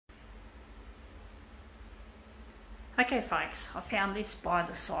Okay folks, I found this by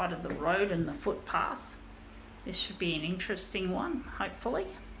the side of the road and the footpath. This should be an interesting one, hopefully.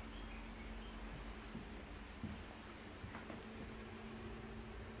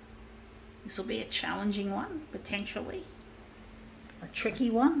 This will be a challenging one, potentially. A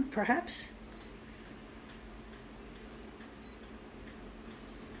tricky one, perhaps.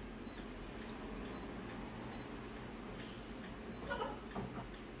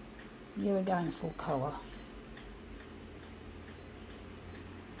 Yeah, we're going full colour.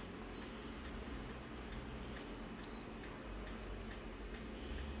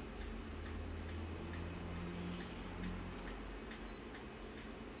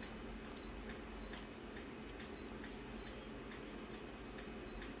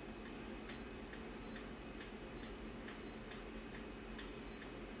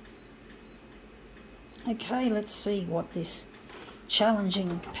 Okay, let's see what this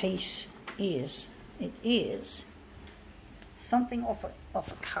challenging piece is. It is something off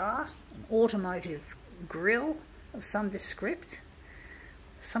a car, an automotive grille of some descript,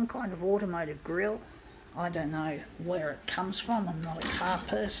 some kind of automotive grille. I don't know where it comes from, I'm not a car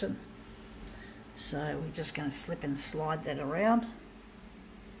person. So we're just going to slip and slide that around.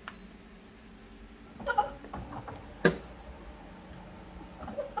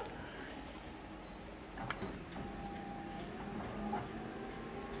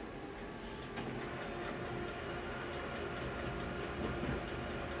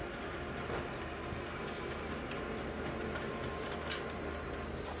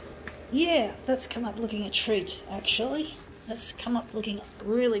 Yeah, that's come up looking a treat, actually. That's come up looking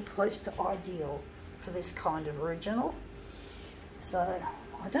really close to ideal for this kind of original. So,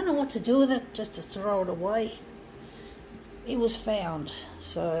 I don't know what to do with it, just to throw it away. It was found,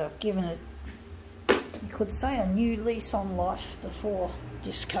 so I've given it, you could say, a new lease on life before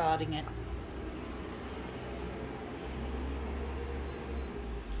discarding it.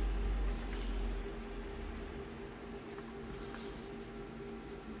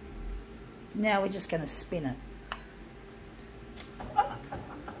 Now we're just going to spin it.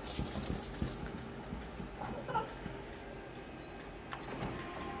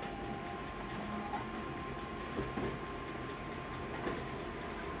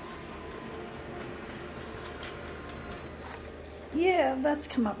 Yeah, that's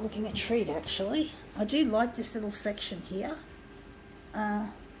come up looking a treat, actually. I do like this little section here. I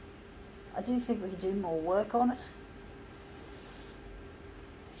do think we could do more work on it.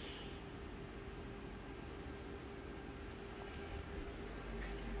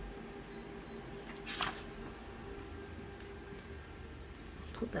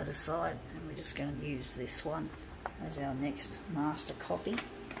 Put that aside, and we're just going to use this one as our next master copy.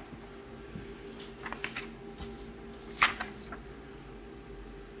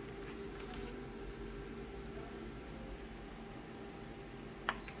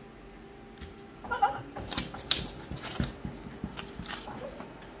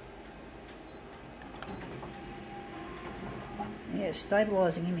 Yeah,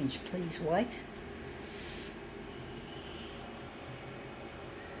 stabilising image, please wait.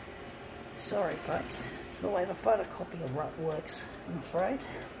 Sorry folks, it's the way the photocopier works, I'm afraid.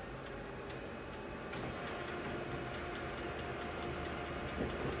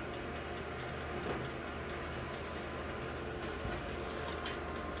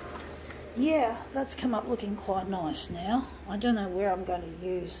 Yeah, that's come up looking quite nice now. I don't know where I'm going to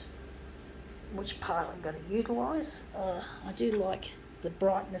use, which part I'm going to utilise. I do like the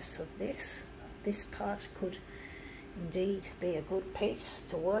brightness of this. This part could indeed be a good piece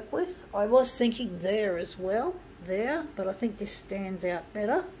to work with. I was thinking there as well, there, but I think this stands out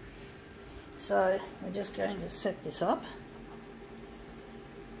better. So we're just going to set this up,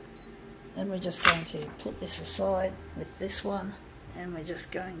 and we're just going to put this aside with this one, and we're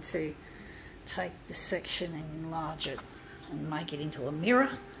just going to take this section and enlarge it and make it into a mirror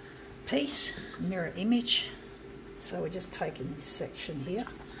piece, mirror image. So we're just taking this section here,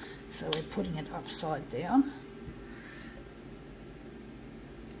 so we're putting it upside down.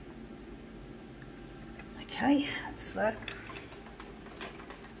 Okay, that's that.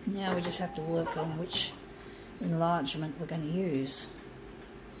 Now we just have to work on which enlargement we're going to use.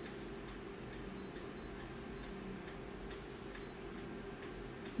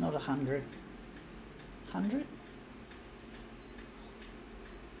 Not 100. 100?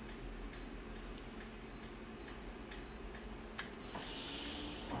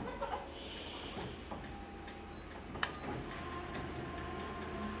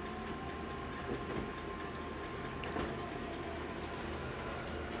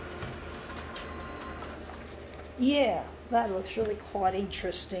 Yeah, that looks really quite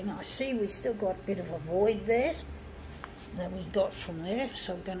interesting. I see we still got a bit of a void there. that we got from there,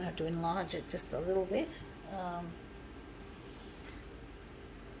 so we're going to have to enlarge it just a little bit.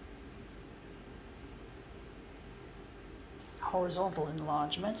 Horizontal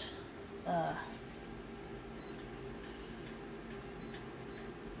enlargement.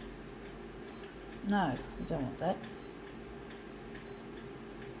 No, we don't want that.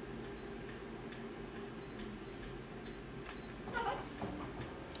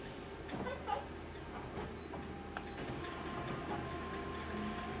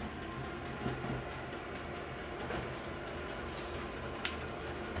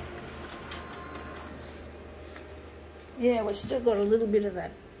 Yeah, we've still got a little bit of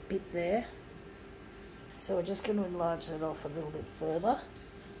that bit there, so we're just going to enlarge that off a little bit further.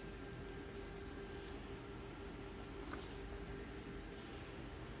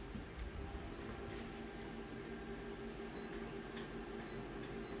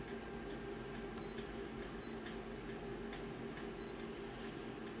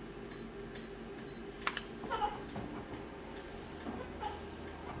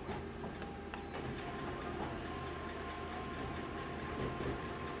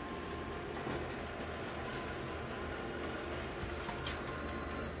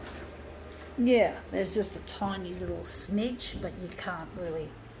 Yeah, there's just a tiny little smidge, but you can't really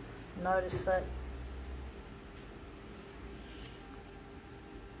notice that.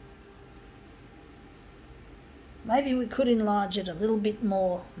 Maybe we could enlarge it a little bit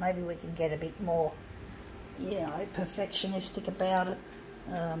more. Maybe we can get a bit more, you know, perfectionistic about it.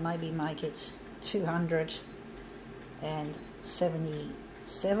 Maybe make it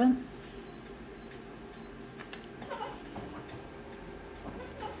 277.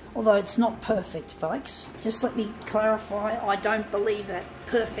 Although it's not perfect, folks. Just let me clarify, I don't believe that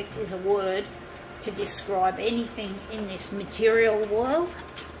perfect is a word to describe anything in this material world.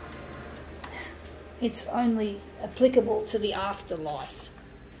 It's only applicable to the afterlife.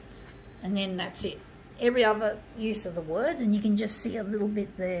 And then that's it. Every other use of the word, and you can just see a little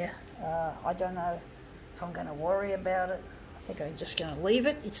bit there. I don't know if I'm going to worry about it. I think I'm just going to leave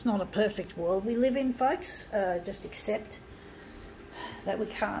it. It's not a perfect world we live in, folks. Just accept that we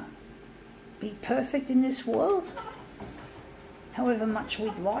can't be perfect in this world, however much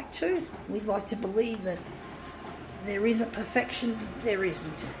we'd like to. We'd like to believe that there is a perfection, there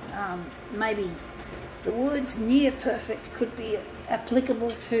isn't. Maybe the words near perfect could be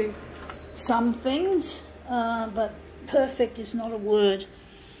applicable to some things, but perfect is not a word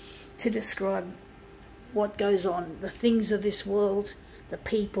to describe what goes on, the things of this world, the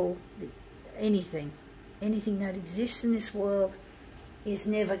people, anything that exists in this world is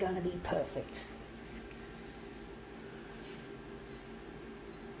never going to be perfect.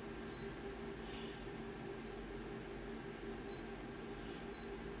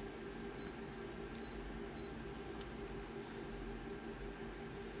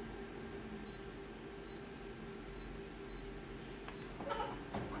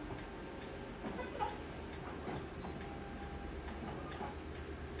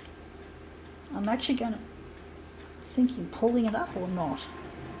 I'm actually going to thinking pulling it up or not.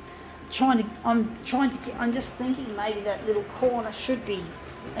 I'm just thinking maybe that little corner should be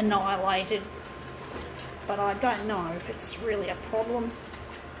annihilated, but I don't know if it's really a problem.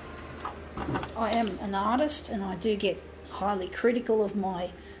 I am an artist and I do get highly critical of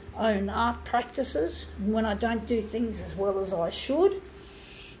my own art practices. When I don't do things as well as I should,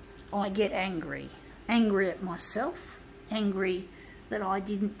 I get angry at myself, angry that I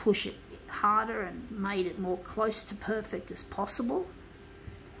didn't push it harder and made it more close to perfect as possible.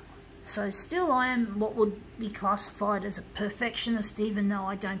 So still I am what would be classified as a perfectionist, even though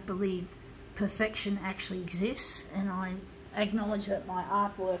I don't believe perfection actually exists, and I acknowledge that my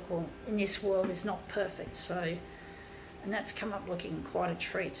artwork in this world is not perfect. So, and that's come up looking quite a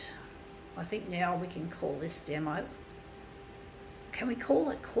treat. I think now we can call this demo. Can we call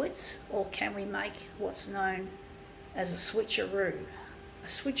it quits, or can we make what's known as a switcheroo? A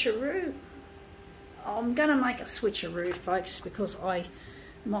switcheroo? I'm going to make a switcheroo, folks, because I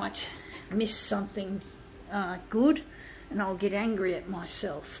might miss something good and I'll get angry at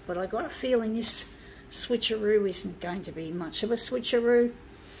myself. But I got a feeling this switcheroo isn't going to be much of a switcheroo.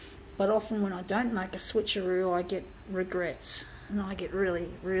 But often when I don't make a switcheroo, I get regrets and I get really,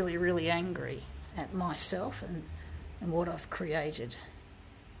 really, really angry at myself and what I've created.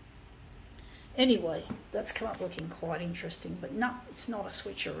 Anyway, that's come up looking quite interesting, but no, it's not a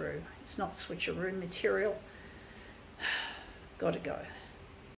switcheroo. It's not switcheroo material. Gotta go.